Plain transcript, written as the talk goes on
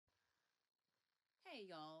Hey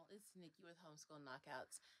y'all, it's Nikki with Homeschool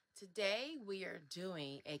Knockouts. Today we are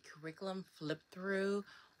doing a curriculum flip through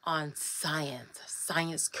on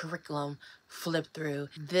science curriculum flip through.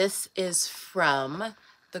 This is from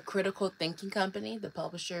the Critical Thinking Company, the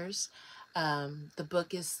publishers. The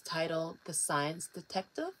book is titled The Science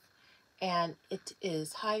Detective, and it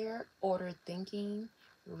is higher order thinking,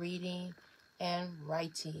 reading, and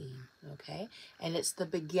writing. Okay, and it's the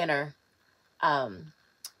beginner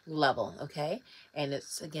level, okay? And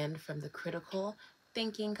it's again from the Critical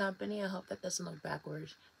Thinking Company. I hope that doesn't look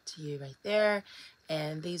backwards to you right there.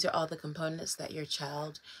 And these are all the components that your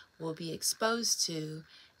child will be exposed to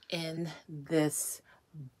in this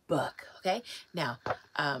book, okay? Now,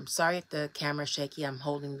 sorry if the camera's shaky. I'm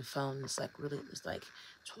holding the phone. It's like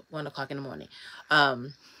 1 o'clock in the morning.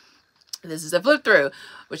 This is a flip through,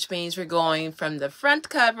 which means we're going from the front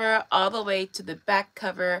cover all the way to the back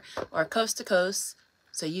cover, or coast to coast,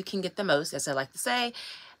 so you can get the most, as I like to say.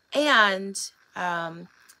 And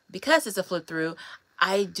because it's a flip through,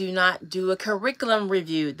 I do not do a curriculum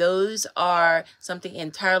review. Those are something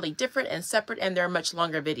entirely different and separate, and they're much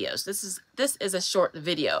longer videos. This is a short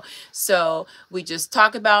video. So we just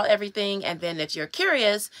talk about everything, and then if you're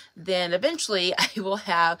curious, then eventually I will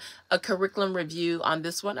have a curriculum review on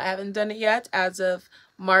this one. I haven't done it yet as of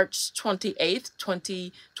March 28th,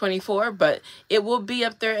 2024, but it will be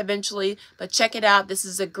up there eventually. But check it out. This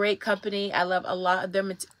is a great company. I love a lot of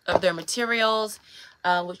their materials.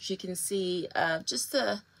 Which you can see just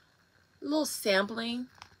a little sampling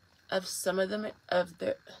of some of them,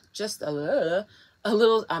 just a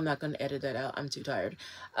little, I'm not going to edit that out, I'm too tired.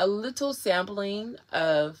 A little sampling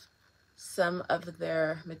of some of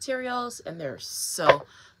their materials, and there's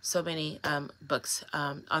so many books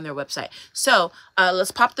on their website. So let's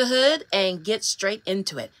pop the hood and get straight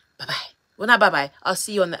into it. Bye-bye. Well, not bye-bye. I'll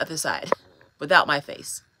see you on the other side without my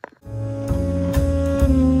face.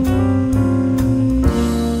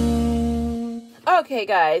 Okay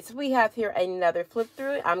guys, we have here another flip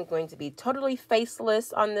through. I'm going to be totally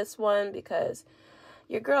faceless on this one because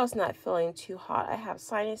your girl's not feeling too hot. I have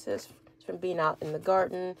sinuses from being out in the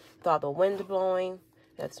garden with all the wind blowing.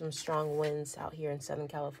 Got some strong winds out here in Southern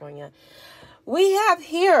California. We have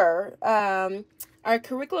here, our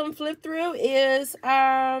curriculum flip through is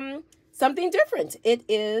something different. It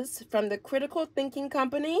is from the Critical Thinking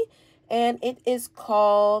Company, and it is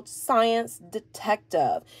called Science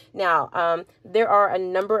Detective. Now, there are a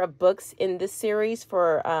number of books in this series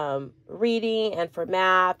for reading and for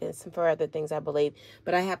math and some for other things, I believe.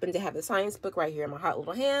 But I happen to have the science book right here in my hot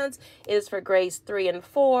little hands. It is for grades 3 and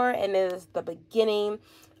 4, and it is the beginning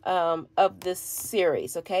of this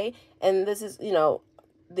series, okay? And this is, you know,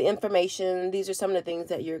 the information. These are some of the things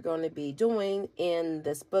that you're going to be doing in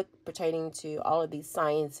this book pertaining to all of these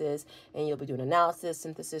sciences, and you'll be doing analysis,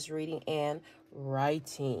 synthesis, reading, and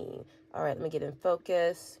writing. All right, let me get in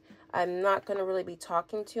focus. I'm not going to really be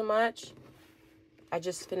talking too much. I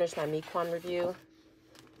just finished my Mequon review,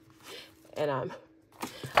 and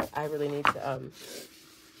I really need to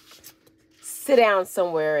sit down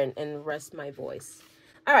somewhere and rest my voice.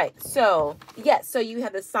 All right, so, yes, so you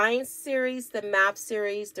have the science series, the math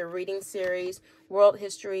series, the reading series, world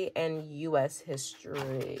history, and U.S.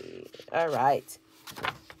 history. All right.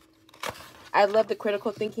 I love the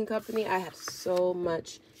Critical Thinking Company. I have so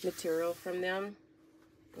much material from them.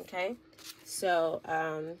 Okay, so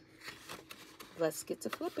let's get to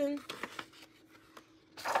flipping.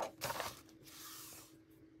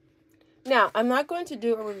 Now, I'm not going to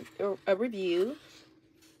do a review.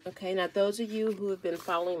 Okay, now those of you who have been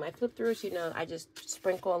following my flip-throughs, you know I just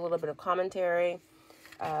sprinkle a little bit of commentary.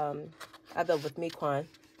 Although with Mequon,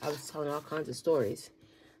 I was telling all kinds of stories.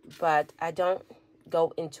 But I don't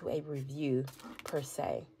go into a review per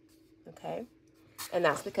se. Okay? And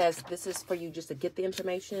that's because this is for you just to get the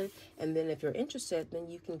information. And then if you're interested, then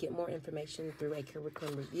you can get more information through a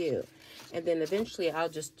curriculum review. And then eventually I'll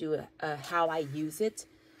just do a how I use it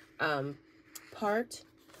part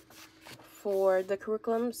for the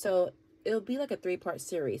curriculum. So it'll be like a 3-part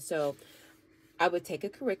series. So I would take a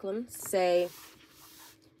curriculum, say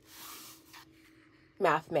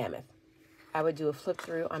Math Mammoth. I would do a flip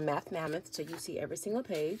through on Math Mammoth so you see every single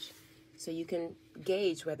page, so you can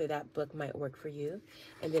gauge whether that book might work for you.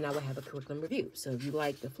 And then I would have a curriculum review. So if you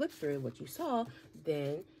like the flip through, what you saw,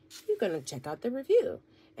 then you're going to check out the review.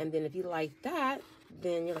 And then if you like that,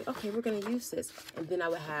 then you're like, okay, we're going to use this. And then I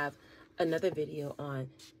would have another video on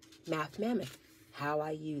Math Mammoth, how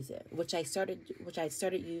I use it, which I started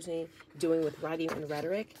doing with writing and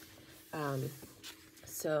rhetoric.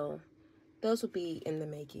 So those will be in the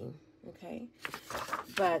making, okay?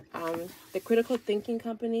 But the Critical Thinking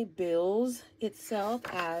Company bills itself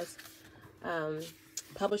as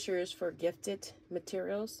publishers for gifted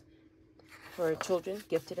materials for children,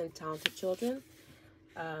 gifted and talented children.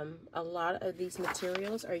 A lot of these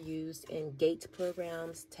materials are used in GATE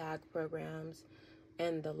programs, TAG programs,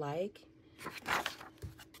 and the like.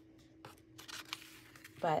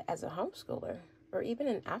 But as a homeschooler, or even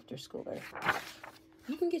an after schooler,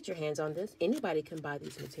 you can get your hands on this. Anybody can buy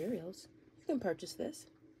these materials. You can purchase this.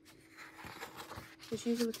 Just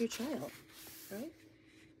use it with your child, right?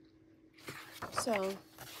 So,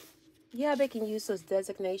 yeah, they can use those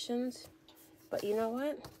designations, but you know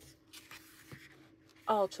what?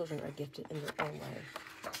 All children are gifted in their own way.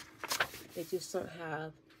 They just don't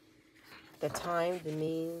have the time, the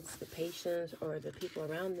means, the patience, or the people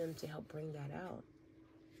around them to help bring that out.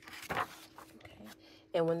 Okay.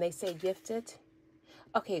 And when they say gifted,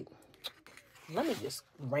 okay, let me just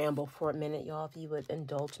ramble for a minute, y'all, if you would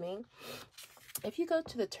indulge me. If you go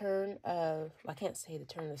to the turn of, I can't say the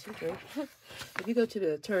turn of the century. If you go to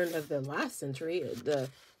the turn of the last century, the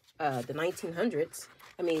 1900s,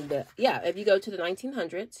 if you go to the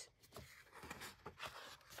 1900s,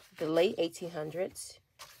 the late 1800s,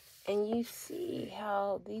 and you see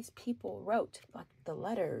how these people wrote, like the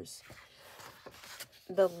letters,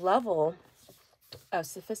 the level of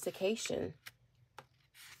sophistication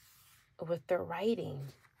with their writing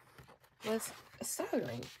was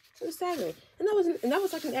staggering. It was staggering. And that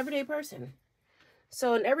was like an everyday person.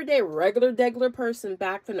 So an everyday regular person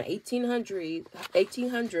back from the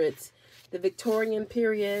 1800s, the Victorian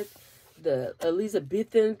period, the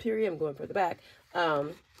Elizabethan period, I'm going further back.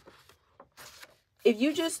 If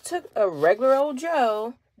you just took a regular old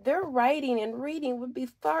Joe, their writing and reading would be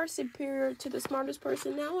far superior to the smartest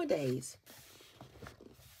person nowadays.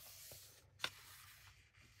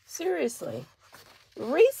 Seriously.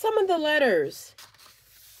 Read some of the letters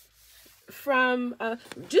from,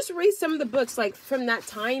 just read some of the books, like, from that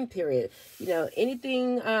time period. You know,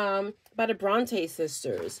 anything by the Bronte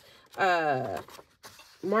sisters,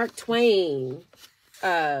 Mark Twain,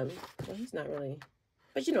 well, he's not really,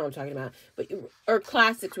 but you know what I'm talking about. But, or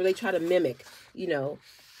classics where they try to mimic, you know,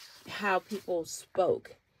 how people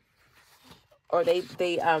spoke. Or they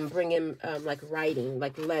bring in, like, writing,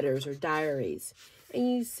 like letters or diaries. And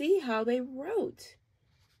you see how they wrote.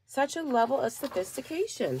 Such a level of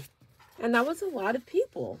sophistication. And that was a lot of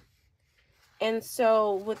people. And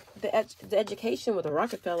so with the education with the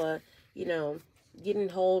Rockefeller, you know, getting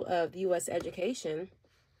hold of U.S. education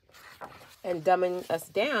and dumbing us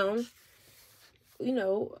down, you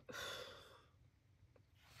know,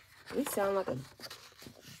 we sound like a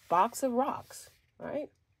box of rocks, right?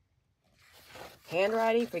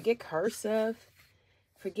 Handwriting, forget cursive,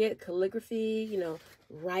 forget calligraphy, you know,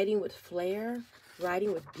 writing with flair,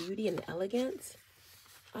 writing with beauty and elegance.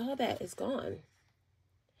 All of that is gone.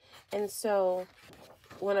 And so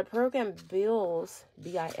when a program bills,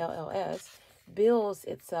 B-I-L-L-S, bills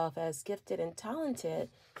itself as gifted and talented,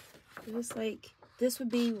 it was like, this would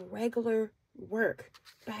be regular work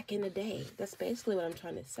back in the day. That's basically what I'm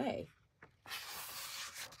trying to say.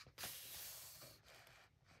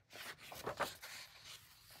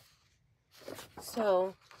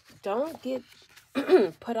 So don't get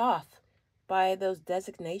put off by those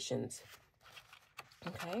designations.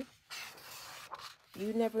 Okay?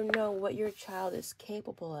 You never know what your child is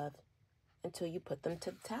capable of until you put them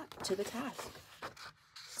to the task.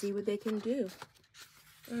 See what they can do.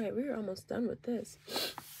 All right, we're almost done with this.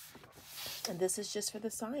 And this is just for the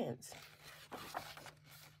science.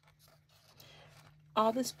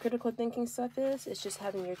 All this critical thinking stuff is just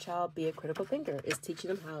having your child be a critical thinker. It's teaching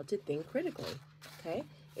them how to think critically. Okay?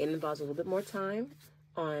 It involves a little bit more time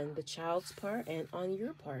on the child's part and on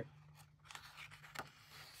your part.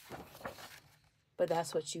 But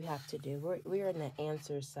that's what you have to do. We're in the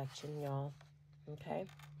answers section, y'all. Okay?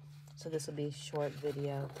 So this will be a short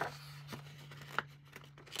video.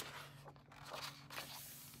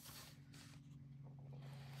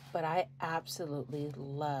 But I absolutely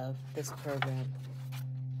love this program.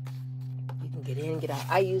 You can get in, get out.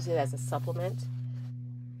 I use it as a supplement.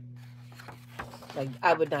 Like,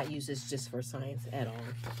 I would not use this just for science at all.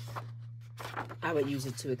 I would use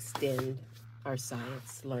it to extend our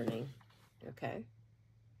science learning. Okay?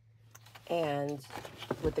 And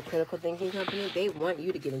with the Critical Thinking Company, they want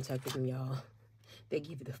you to get in touch with them, y'all. They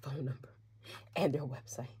give you the phone number and their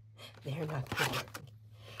website. They're not kidding.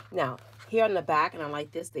 Now, here on the back, and I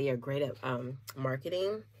like this, they are great at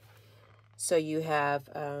marketing. So you have,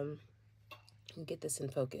 get this in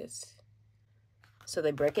focus. So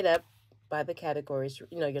they break it up by the categories,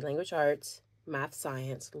 you know, your language arts, math,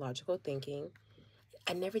 science, logical thinking.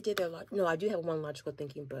 I never did their, no, I do have one logical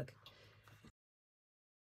thinking book.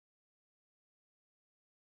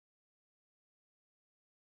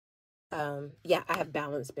 Yeah, I have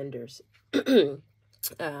balance benders. Oh,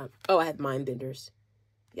 I have mind benders.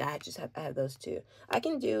 Yeah, I have those too. I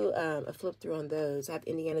can do a flip through on those. I have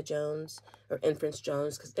Indiana Jones or Inference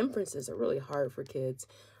Jones, because inferences are really hard for kids.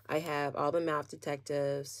 I have all the math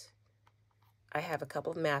detectives. I have a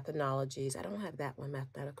couple of mathologies. I don't have that one,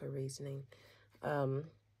 mathematical reasoning. Oh,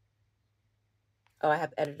 I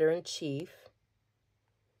have editor in chief.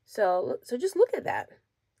 So just look at that,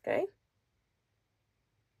 okay?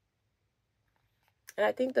 And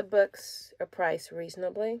I think the books are priced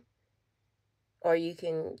reasonably, or you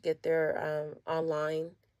can get their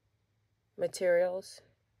online materials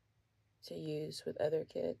to use with other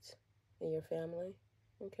kids in your family.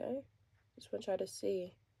 Okay, just want y'all to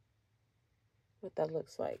see what that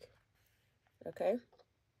looks like. Okay,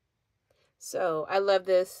 so I love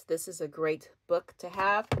this. This is a great book to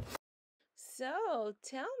have. So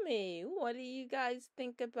tell me, what do you guys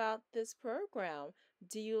think about this program?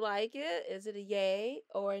 Do you like it? Is it a yay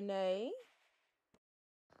or a nay?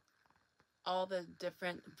 All the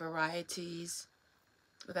different varieties.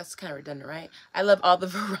 Well, that's kind of redundant, right? I love all the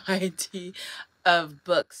variety of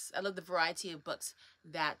books. I love the variety of books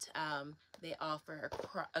that they offer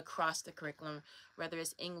across the curriculum, whether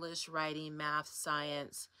it's English, writing, math,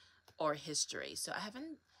 science, or history. So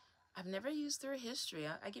I've never used their history.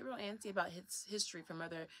 I get real antsy about history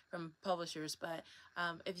from publishers, but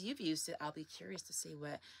if you've used it, I'll be curious to see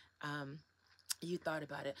what you thought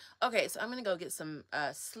about it. Okay, so I'm gonna go get some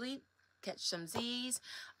sleep, catch some Z's.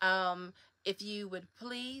 If you would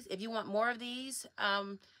please, if you want more of these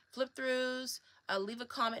flip throughs, leave a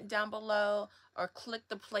comment down below or click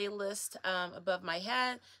the playlist above my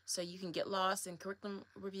head so you can get lost in curriculum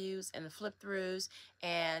reviews and the flip throughs,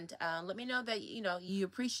 and let me know that you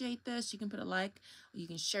appreciate this. You can put a like, you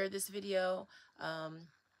can share this video,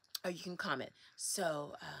 or you can comment.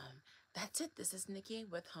 So that's it. This is Nikki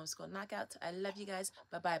with Homeschool Knockouts. I love you guys.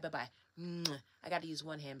 Bye-bye. Bye-bye. I got to use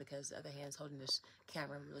one hand because the other hand's holding this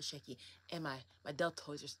camera really shaky. And my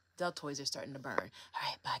deltoids are starting to burn. All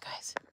right. Bye, guys.